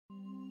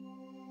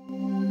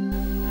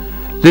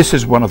This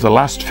is one of the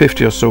last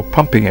 50 or so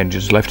pumping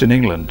engines left in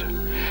England,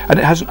 and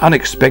it has an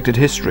unexpected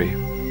history.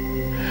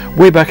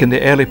 Way back in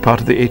the early part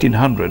of the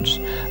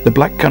 1800s, the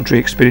Black Country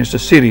experienced a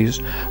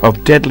series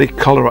of deadly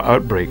cholera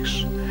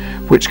outbreaks,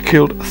 which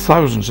killed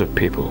thousands of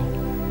people.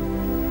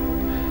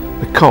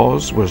 The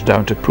cause was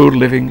down to poor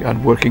living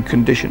and working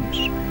conditions.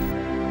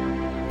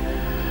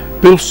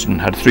 Bilston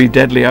had 3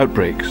 deadly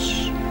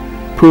outbreaks.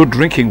 Poor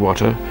drinking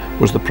water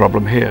was the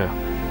problem here.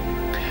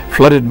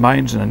 Flooded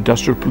mines and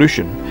industrial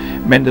pollution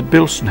meant that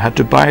Bilston had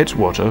to buy its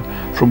water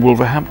from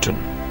Wolverhampton.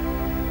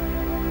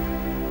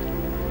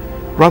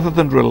 Rather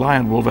than rely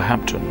on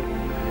Wolverhampton,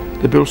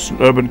 the Bilston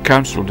Urban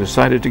Council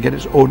decided to get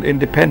its own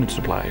independent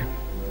supply.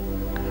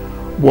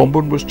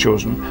 Wombourne was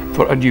chosen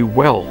for a new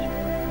well.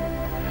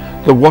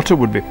 The water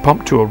would be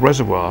pumped to a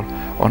reservoir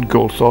on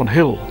Goldthorne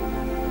Hill.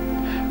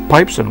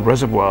 Pipes and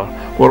reservoir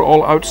were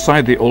all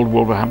outside the old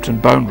Wolverhampton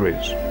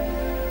boundaries.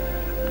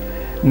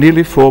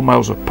 Nearly 4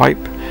 miles of pipe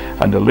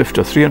and a lift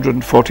of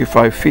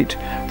 345 feet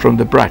from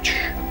the Bratch.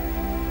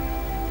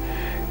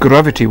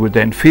 Gravity would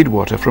then feed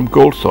water from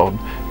Goldthorne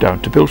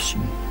down to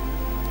Bilston.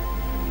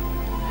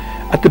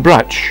 At the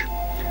Bratch,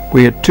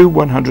 we had 2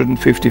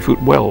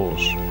 150-foot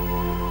wells.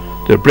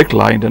 They're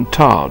brick-lined and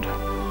tarred,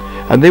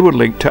 and they were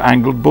linked to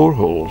angled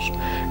boreholes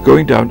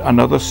going down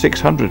another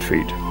 600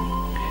 feet,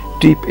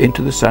 deep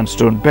into the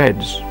sandstone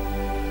beds.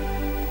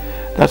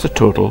 That's a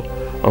total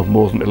of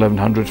more than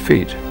 1,100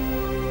 feet.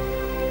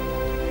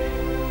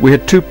 We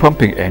had 2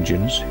 pumping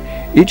engines.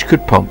 Each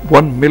could pump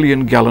 1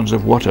 million gallons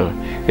of water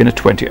in a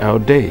 20-hour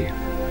day.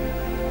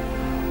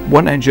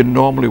 One engine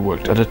normally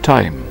worked at a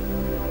time.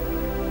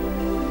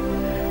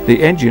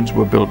 The engines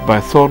were built by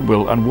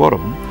Thornwill and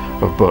Warham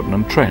of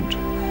Burton-on-Trent.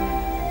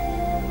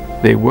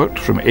 They worked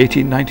from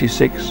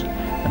 1896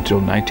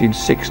 until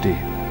 1960.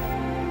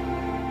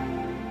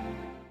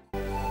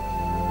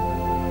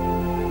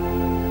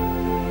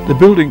 The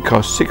building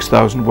cost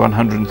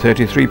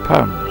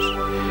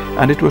 £6,133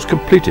 and it was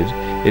completed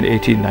in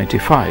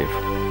 1895.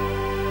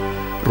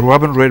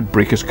 Rhubarb red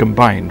brick is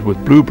combined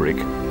with blue brick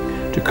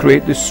to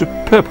create this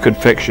superb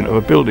confection of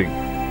a building.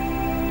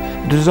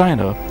 The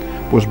designer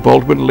was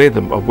Baldwin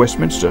Latham of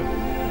Westminster,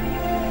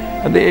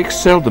 and they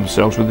excelled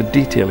themselves with the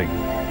detailing.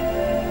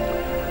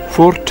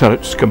 4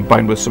 turrets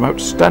combined with some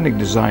outstanding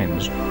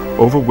designs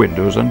over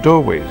windows and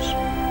doorways.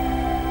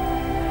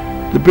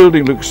 The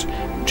building looks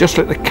just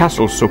like the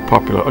castles so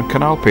popular on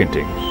canal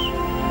paintings.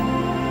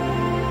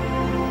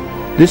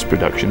 This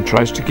production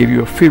tries to give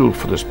you a feel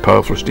for this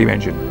powerful steam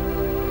engine,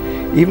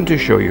 even to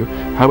show you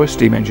how a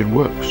steam engine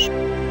works.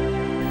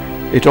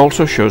 It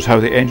also shows how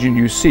the engine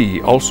you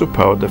see also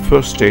powered the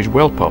first stage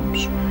well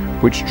pumps,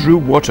 which drew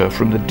water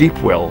from the deep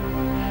well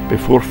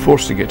before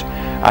forcing it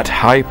at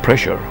high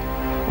pressure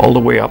all the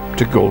way up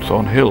to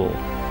Goldthorne Hill.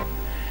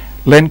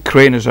 Len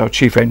Crane is our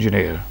chief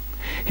engineer.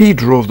 He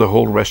drove the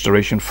whole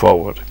restoration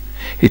forward.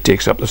 He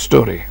takes up the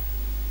story.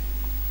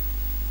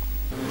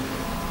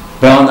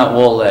 Behind that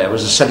wall there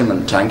was a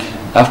sediment tank.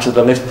 After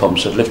the lift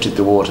pumps had lifted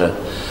the water,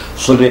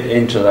 flooded it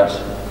into that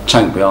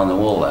tank behind the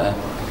wall there,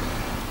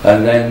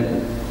 and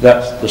then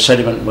the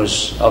sediment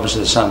was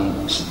obviously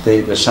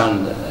the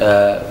sand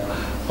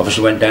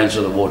obviously went down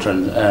to the water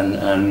and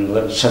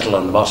settled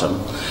on the bottom,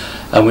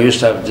 and we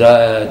used to have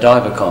a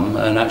diver come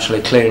and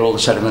actually clear all the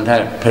sediment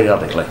out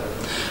periodically.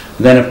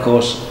 Then of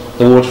course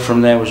the water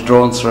from there was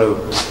drawn through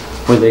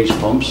with these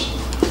pumps.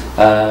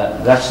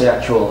 That's the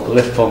actual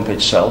lift pump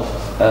itself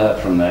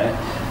from there.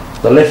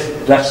 The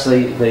lift, that's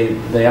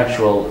the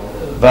actual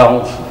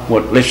valve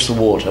what lifts the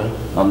water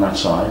on that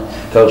side,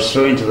 goes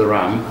through into the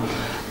ram.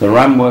 The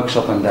ram works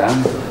up and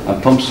down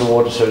and pumps the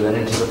water through then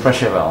into the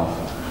pressure valve,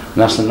 and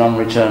that's the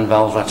non-return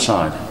valve that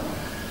side.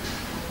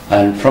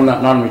 And from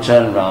that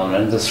non-return valve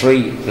then the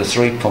three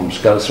pumps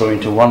go through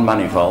into one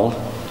manifold,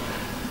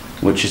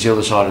 which is the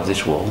other side of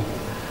this wall,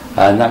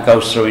 and that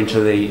goes through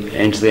into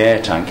the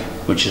air tank,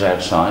 which is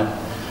outside.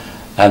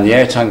 And the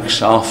air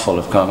tanks are full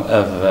of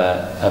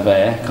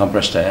air,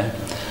 compressed air,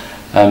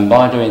 and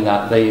by doing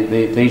that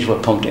these were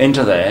pumped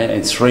into there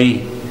in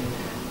 3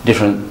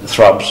 different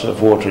throbs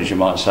of water, as you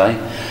might say,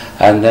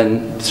 and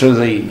then through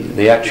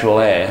the actual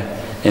air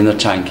in the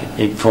tank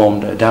it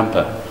formed a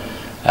damper,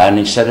 and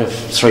instead of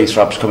 3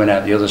 throbs coming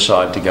out the other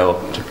side to go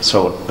up to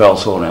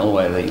Goldthorne Hill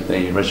where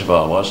the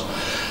reservoir was,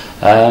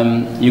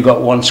 you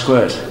got 1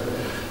 squirt.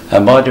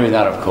 And by doing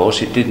that, of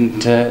course, it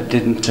didn't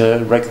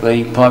wreck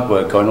the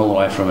pipework going all the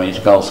way from here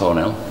to Goldthorne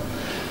Hill,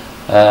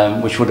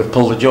 which would have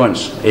pulled the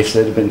joints. If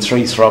there had been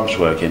 3 throbs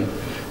working,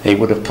 it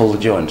would have pulled the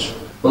joints.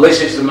 Well,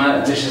 this is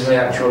the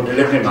actual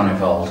delivery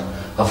manifold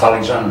of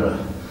Alexandra.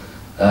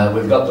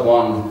 We've got the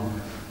one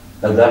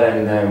at that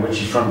end there, which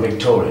is from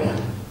Victoria.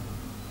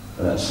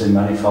 That's the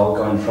manifold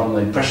going from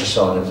the pressure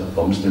side of the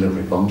pumps,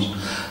 delivery pumps.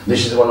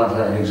 This is the one at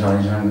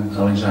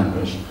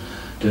Alexandra's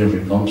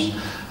delivery pumps.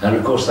 And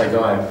of course they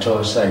go out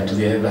to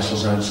the air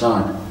vessels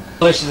outside.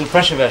 Well, this is the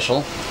pressure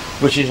vessel,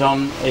 which is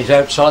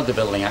outside the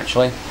building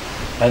actually,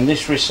 and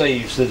this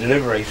receives the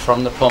delivery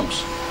from the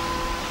pumps.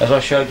 As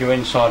I showed you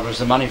inside was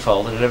the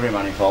manifold, the delivery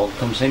manifold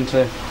comes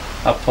into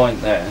a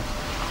point there,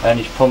 and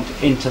is pumped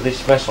into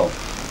this vessel.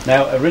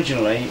 Now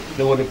originally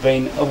there would have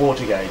been a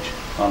water gauge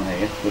on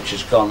here, which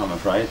is gone I'm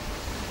afraid,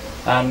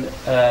 and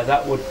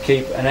that would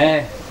keep an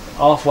air,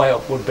 halfway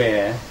up would be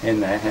air in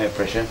there, air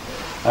pressure,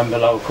 and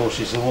below of course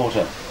is the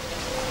water.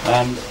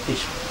 And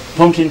it's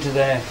pumped into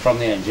there from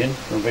the engine,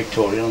 from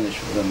Victoria on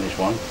this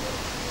one.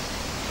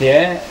 The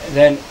air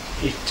then,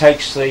 it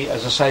takes the,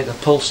 as I say, the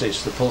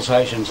pulses, the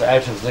pulsations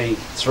out of the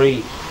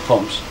 3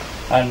 pumps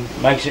and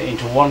makes it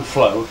into one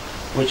flow,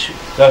 which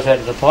goes out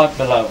of the pipe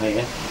below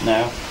here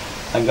now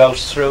and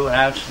goes through and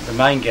out the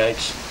main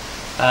gates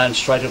and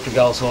straight up to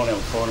Goldthorne Hill,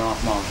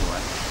 4.5 miles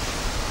away.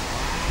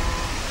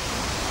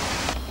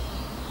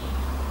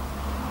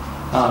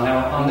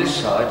 Now on this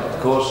side, of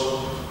course,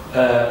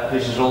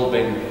 this has all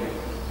been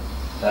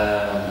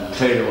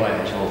cleared away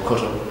or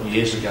cut up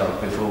years ago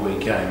before we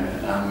came.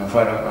 I'm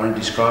afraid I can't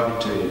describe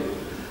it to you.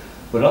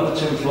 But on the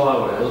 2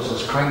 flywheels,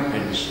 there's crank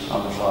pins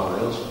on the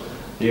flywheels.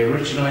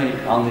 Originally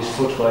on this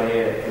footway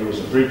here, there was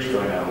a bridge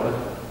going over,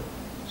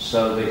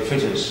 so the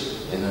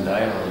fitters in the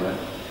day, or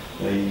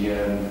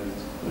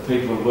the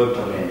people who worked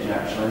on the engine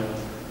actually,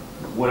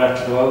 would have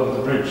to go over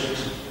the bridge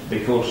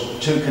because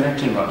 2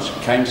 connecting rods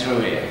came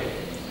through here.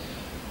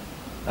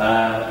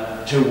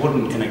 2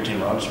 wooden connecting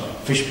rods,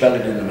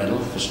 fish-bellied in the middle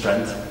for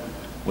strength,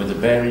 with the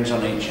bearings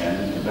on each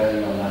end, a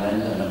bearing on that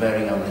end and a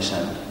bearing on this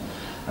end.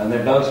 And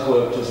they both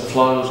worked as the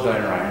fly was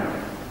going around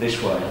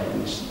this way,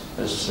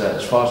 as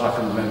far as I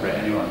can remember it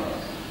anyway,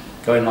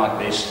 going like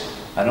this.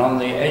 And on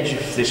the edge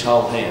of this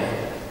hole here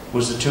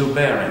was the 2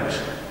 bearings.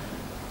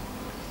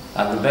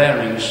 And the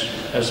bearings,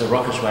 as the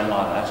rockets went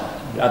like that,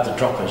 had the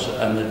droppers,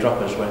 and the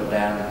droppers went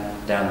down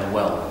the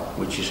well,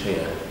 which is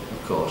here,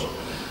 of course.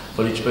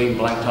 But it's been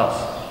blanked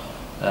off,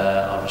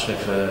 obviously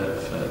for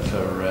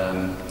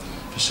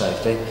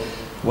safety.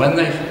 When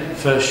they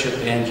first shut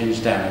the engines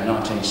down in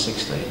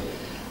 1960,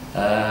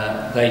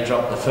 they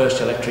dropped the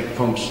first electric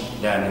pumps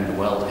down in the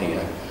well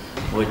here,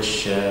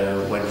 which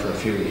went for a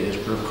few years.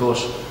 But of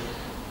course,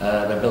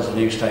 they built a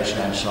new station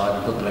outside,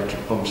 and put the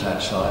electric pumps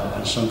outside,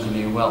 and sunk a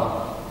new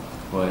well,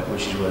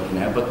 which is working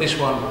now. But this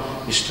one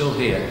is still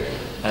here,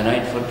 an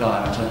 8-foot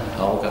diameter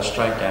hole, goes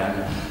straight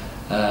down,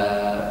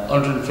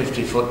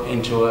 150 foot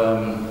into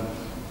a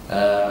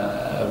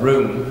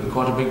room,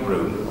 quite a big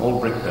room, all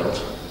brick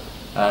built,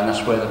 and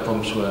that's where the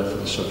pumps were for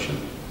the suction.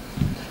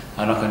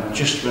 And I can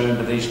just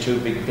remember these 2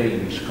 big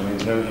beams coming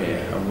through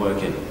here and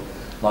working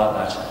like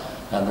that,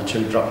 and the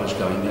 2 droppers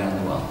going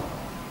down the well.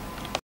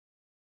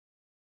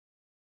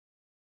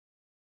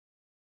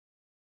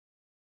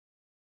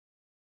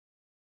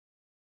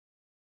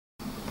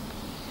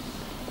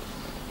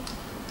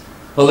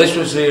 Well, this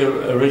was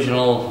the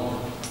original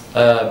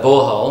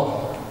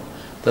borehole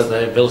that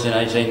they built in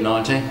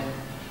 1890.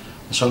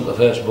 They sunk the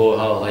first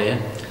borehole here.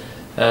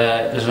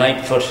 There's an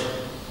 8-foot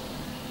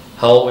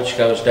hole which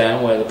goes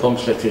down where the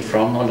pump's lifted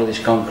from, under this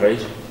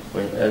concrete.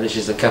 This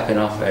is the capping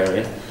off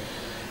area.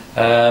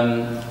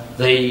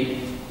 The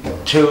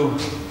 2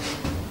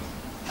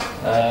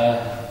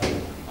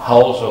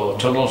 holes or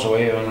tunnels, or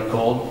whatever you want to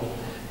call them,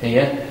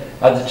 here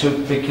had the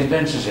 2 big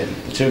condensers in.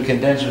 The 2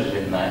 condensers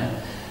in there.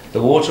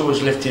 The water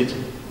was lifted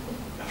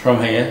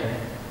from here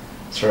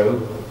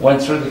through,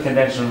 went through the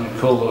condenser and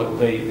cooled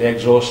the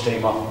exhaust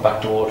steam off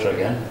back to water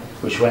again,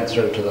 which went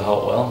through to the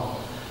hot well.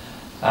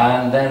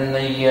 And then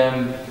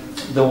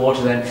the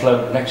water then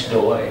flowed next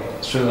door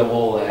through the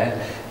wall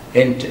there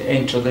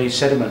into the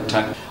sediment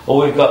tank. All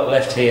we've got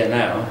left here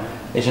now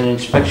is an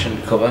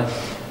inspection cover,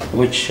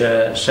 which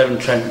Severn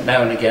Trent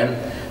now and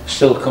again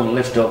still come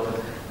lift up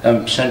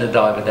and send a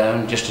diver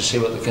down just to see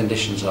what the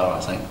conditions are, I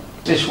think.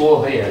 This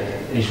wall here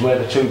is where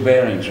the 2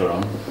 bearings were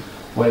on,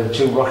 where the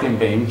 2 rocking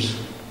beams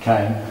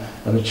came,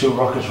 and the 2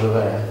 rockets were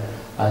there,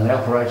 and they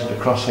operated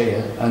across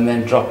here and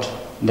then dropped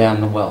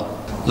down the well.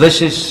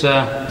 This is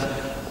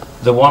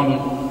the one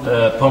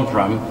pump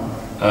ram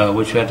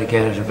which we had to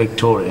get out of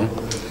Victoria.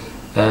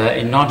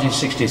 In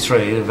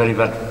 1963, a very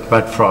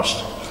bad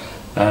frost,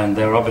 and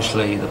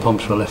the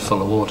pumps were left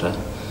full of water.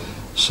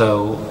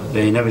 So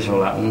the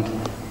inevitable happened,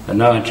 and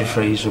no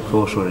antifreeze, of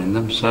course, were in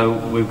them. So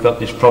we've got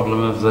this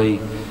problem of the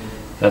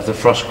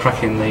frost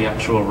cracking the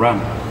actual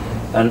ram.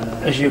 And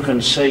as you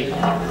can see,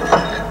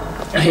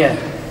 yeah,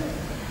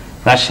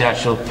 that's the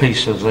actual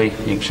piece of you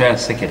can see how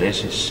thick it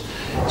is. It's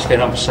been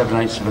up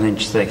 7/8 of an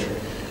inch thick,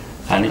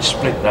 and it's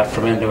split that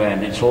from end to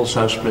end. It's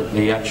also split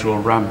the actual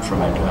ram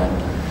from end to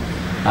end.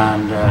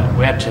 And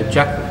we had to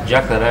jack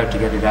that out to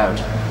get it out.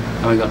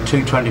 And we got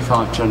 2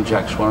 25-ton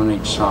jacks, one on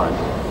each side.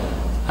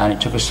 And it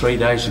took us 3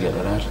 days to get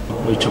that out.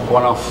 We took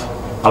one off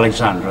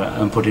Alexandra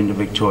and put into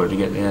Victoria to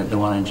get the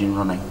one engine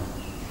running.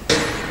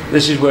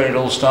 This is where it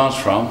all starts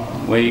from.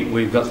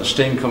 We've got the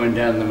steam coming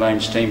down the main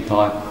steam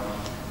pipe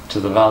to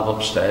the valve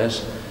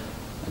upstairs.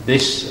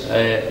 This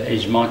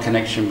is my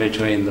connection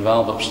between the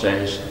valve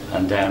upstairs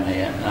and down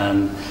here,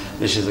 and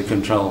this is the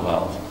control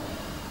valve.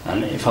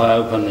 And if I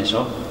open this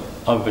up,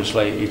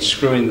 obviously it's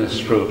screwing the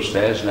screw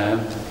upstairs now,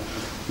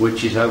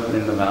 which is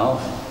opening the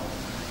valve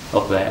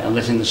up there and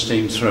letting the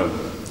steam through.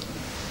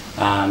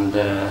 And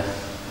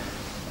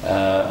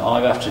I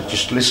have to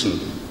just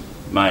listen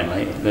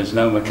mainly. There's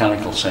no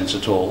mechanical sense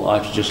at all. I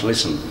have to just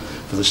listen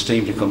for the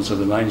steam to come through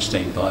the main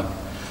steam pipe,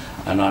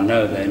 and I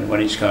know then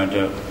when it's going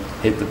to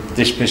hit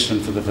this piston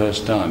for the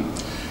first time.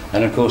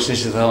 And of course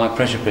this is the high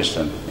pressure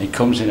piston. It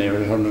comes in here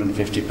at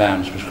 150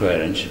 pounds per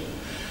square inch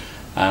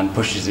and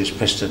pushes this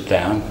piston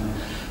down,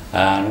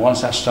 and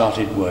once that's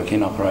started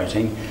working,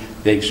 operating,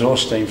 the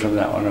exhaust steam from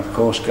that one of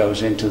course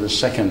goes into the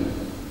second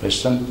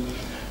piston,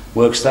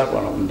 works that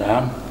one up and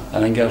down,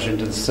 and then goes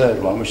into the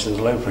third one, which is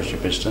the low pressure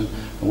piston,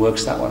 and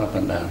works that one up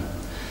and down.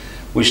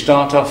 We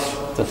start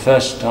off, the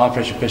first high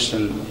pressure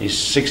piston is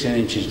 16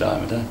 inches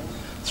diameter,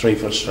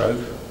 3-foot stroke.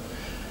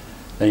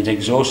 Then it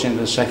exhausts into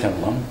the second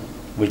one,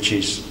 which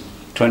is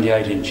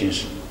 28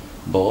 inches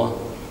bore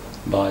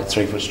by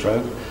 3-foot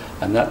stroke,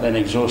 and that then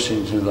exhausts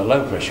into the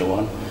low pressure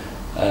one,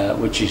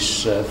 which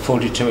is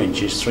 42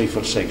 inches,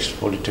 3'6",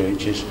 42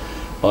 inches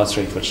by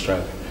 3-foot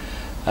stroke.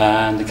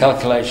 And the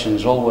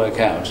calculations all work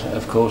out,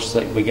 of course,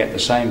 that we get the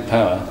same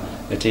power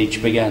at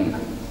each big end.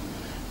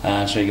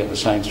 So you get the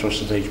same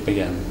thrust at each big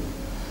end.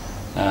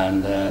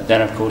 And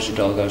then, of course, it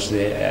all goes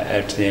to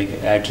out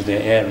to the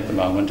air at the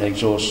moment. The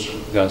exhaust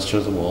goes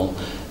through the wall,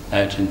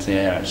 out into the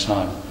air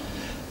outside.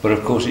 But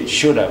of course, it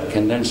should have a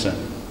condenser,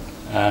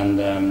 and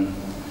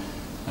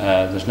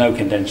there's no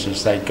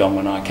condensers. They'd gone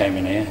when I came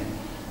in here.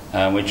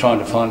 We're trying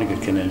to find a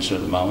good condenser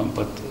at the moment,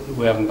 but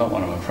we haven't got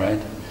one, I'm afraid.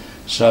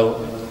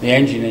 So the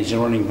engine is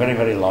running very,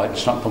 very light.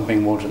 It's not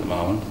pumping water at the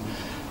moment.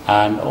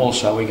 And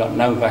also we got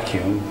no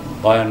vacuum.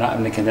 By not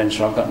having the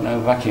condenser, I've got no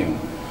vacuum.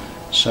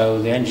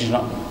 So the engine's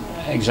not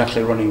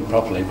exactly running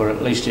properly, but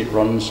at least it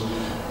runs,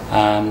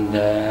 and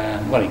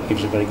well, it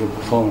gives a very good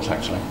performance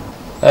actually.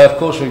 Of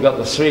course, we've got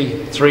the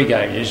three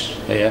gauges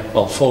here,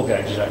 well, 4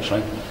 gauges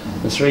actually.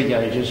 The 3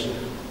 gauges,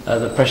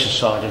 the pressure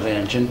side of the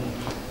engine.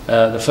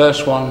 The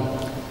first one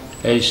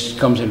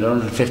comes in at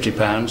 150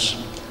 pounds,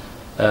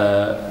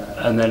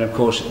 and then of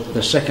course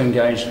the second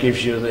gauge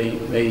gives you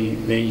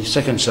the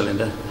second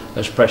cylinder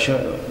as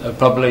pressure,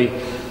 probably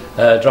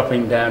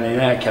dropping down. In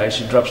our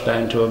case, it drops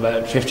down to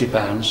about 50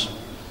 pounds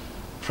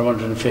from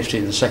 150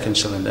 in the second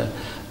cylinder.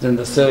 Then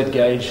the third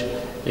gauge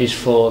is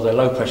for the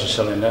low pressure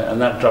cylinder,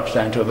 and that drops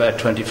down to about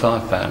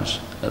 25 pounds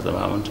at the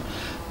moment.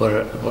 But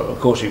of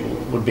course it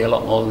would be a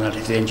lot more than that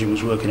if the engine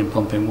was working and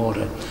pumping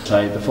water.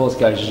 So the 4th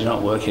gauge is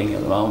not working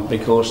at the moment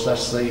because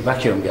that's the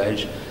vacuum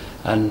gauge,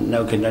 and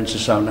no condenser,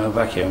 so no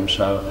vacuum.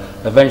 So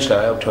eventually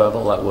I hope to have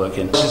all that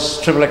working. This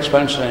is triple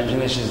expansion engine.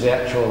 This is the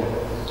actual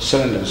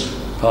cylinders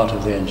part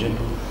of the engine.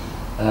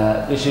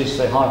 This is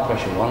the high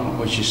pressure one,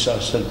 which is, as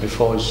I said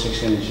before, is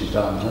 16 inches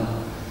diameter.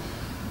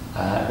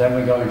 Then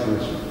we go into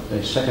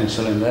the second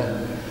cylinder,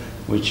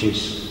 which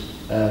is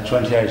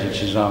 28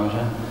 inches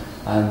diameter,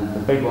 and the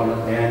big one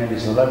at the end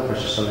is the low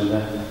pressure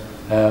cylinder,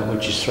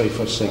 which is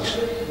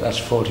 3'6". That's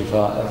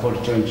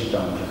 42 inches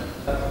diameter.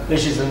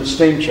 This is the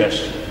steam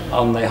chest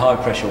on the high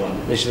pressure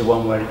one. This is the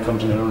one where it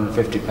comes in at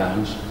 150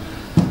 pounds.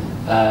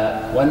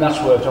 When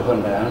that's worked up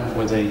and down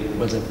with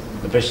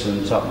the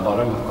piston top and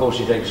bottom, of course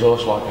it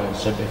exhausts like I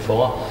said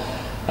before,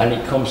 and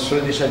it comes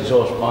through this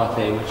exhaust pipe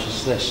here, which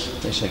is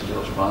this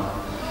exhaust pipe.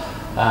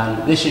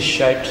 And this is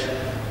shaped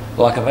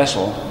like a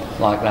vessel,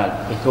 like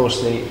that,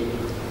 because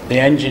the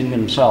engine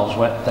themselves,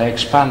 they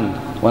expand.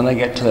 When they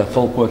get to the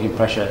full working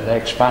pressure, they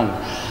expand.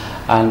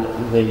 And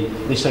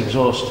this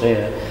exhaust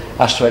here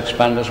has to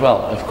expand as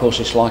well. Of course,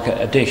 it's like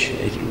a dish.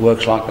 It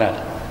works like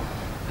that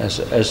as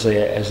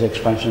the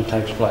expansion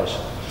takes place.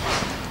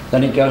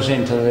 Then it goes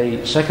into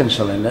the second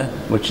cylinder,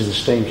 which is the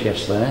steam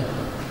chest there.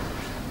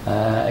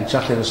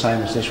 Exactly the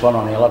same as this one,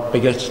 only a lot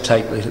bigger to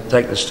take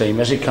the steam.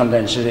 As it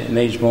condenses, it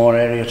needs more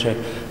area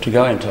to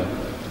go into.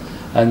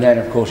 And then,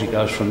 of course, it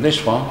goes from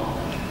this one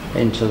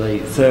into the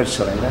third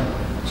cylinder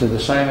to the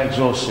same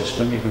exhaust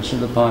system. You can see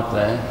the pipe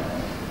there,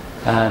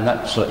 and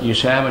that's, you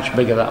see how much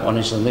bigger that one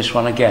is than this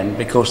one again,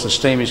 because the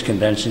steam is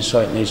condensing,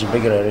 so it needs a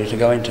bigger area to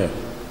go into.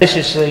 This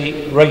is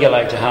the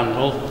regulator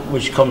handle,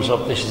 which comes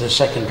up. This is the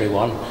secondary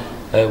one,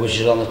 which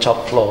is on the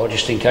top floor,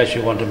 just in case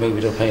you want to move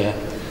it up here.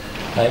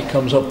 It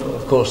comes up,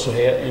 of course, to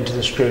here into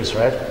the screw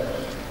thread,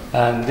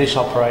 and this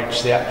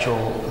operates the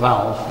actual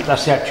valve.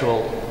 That's the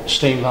actual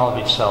steam valve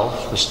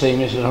itself. The steam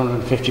is at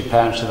 150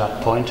 pounds to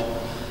that point,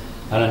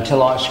 and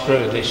until I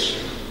screw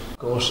this, of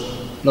course,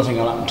 nothing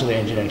will happen to the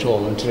engine at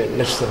all until it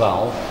lifts the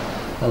valve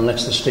and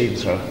lets the steam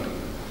through.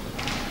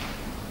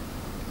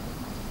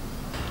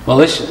 Well,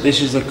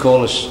 this is the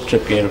cordless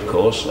trip gear, of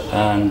course,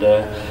 and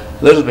a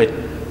little bit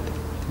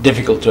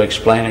difficult to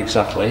explain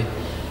exactly,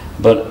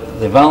 but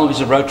the valve is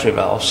a rotary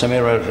valve,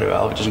 semi-rotary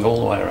valve. It doesn't go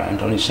all the way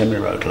around, only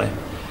semi-rotary.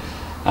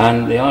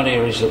 And the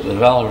idea is that the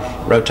valve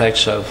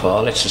rotates so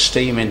far, lets the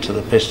steam into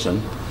the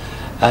piston,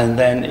 and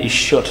then is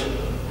shut,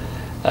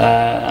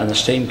 and the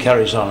steam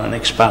carries on and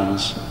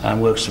expands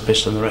and works the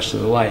piston the rest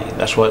of the way.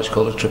 That's why it's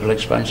called a triple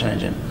expansion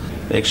engine.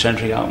 The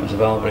eccentric opens the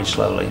valve very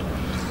slowly.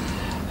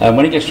 And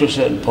when it gets to a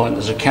certain point,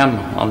 there's a cam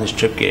on this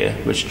trip gear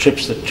which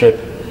trips the trip,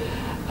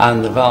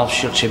 and the valve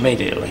shuts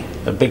immediately.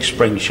 A big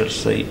spring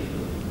shuts the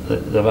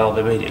valve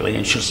immediately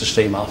and shuts the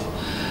steam off,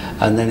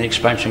 and then the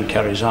expansion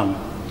carries on.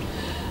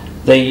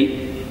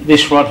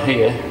 This rod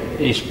here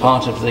is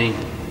part of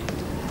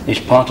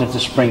the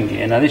spring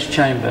gear. Now this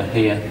chamber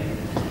here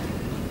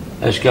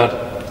has got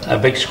a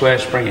big square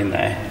spring in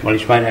there. Well,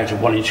 it's made out of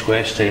 1-inch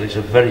square steel. It's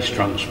a very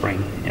strong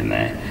spring in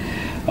there.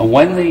 And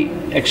when the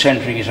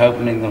eccentric is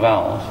opening the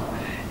valve,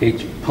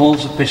 it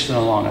pulls the piston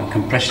along and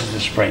compresses the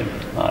spring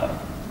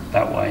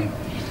that way.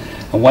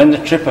 And when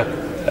the trip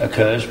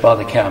occurs by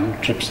the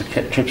cam, trips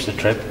the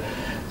trip,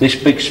 this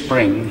big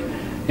spring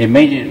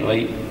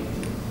immediately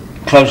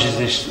closes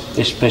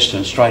this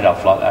piston straight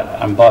off like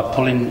that, and by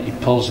pulling, it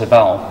pulls the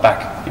valve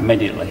back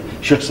immediately,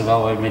 shuts the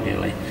valve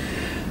immediately.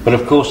 But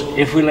of course,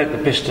 if we let the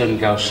piston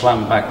go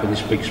slam back with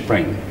this big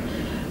spring,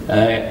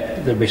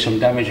 there'll be some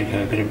damage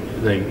occur.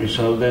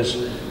 So there's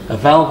a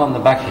valve on the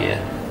back here,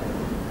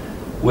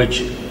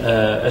 which,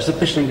 as the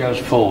piston goes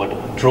forward,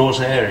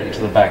 draws air into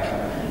the back,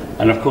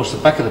 and of course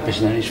the back of the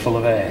piston is full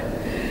of air.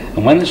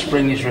 And when the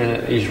spring is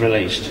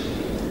released,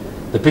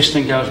 the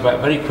piston goes back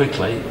very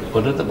quickly,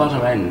 but at the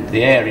bottom end,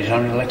 the air is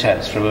only let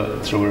out through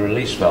a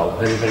release valve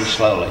very, very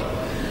slowly.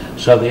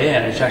 So the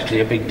air is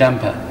actually a big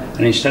damper,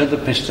 and instead of the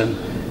piston,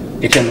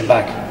 it's in the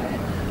back,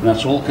 and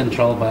that's all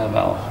controlled by a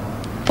valve.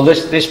 Well,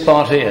 this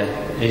part here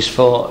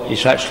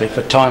is actually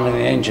for timing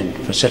the engine,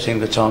 for setting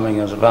the timing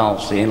of the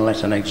valves, the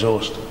inlet and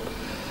exhaust.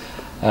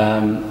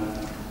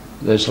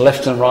 There's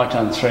left and right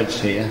hand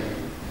threads here.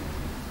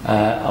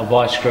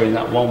 By screwing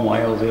that one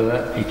way or the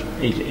other,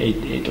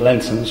 it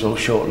lengthens or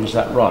shortens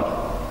that rod.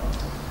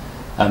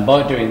 And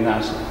by doing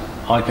that,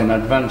 I can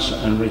advance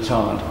and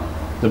retard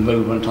the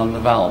movement on the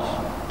valve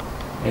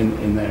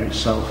in there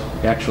itself,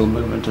 the actual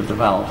movement of the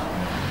valve.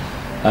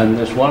 And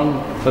there's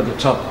one for the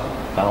top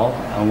valve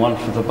and one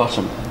for the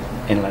bottom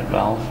inlet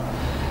valve.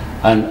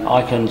 And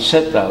I can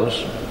set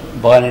those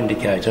by an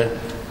indicator.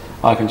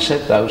 I can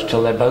set those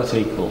till they're both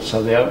equal,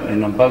 so the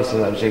opening on both of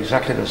those is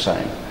exactly the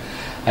same.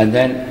 And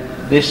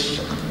then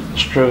this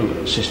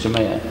screw system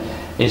here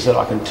is that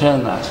I can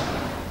turn that,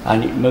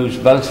 and it moves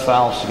both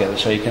valves together,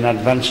 so you can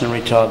advance and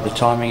retard the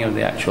timing of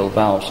the actual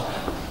valves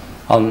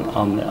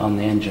on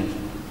the engine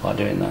by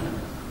doing that.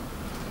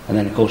 And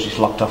then of course it's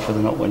locked off with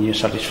a nut when you're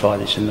satisfied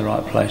it's in the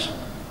right place.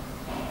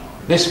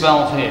 This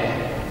valve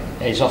here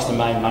is off the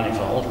main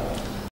manifold,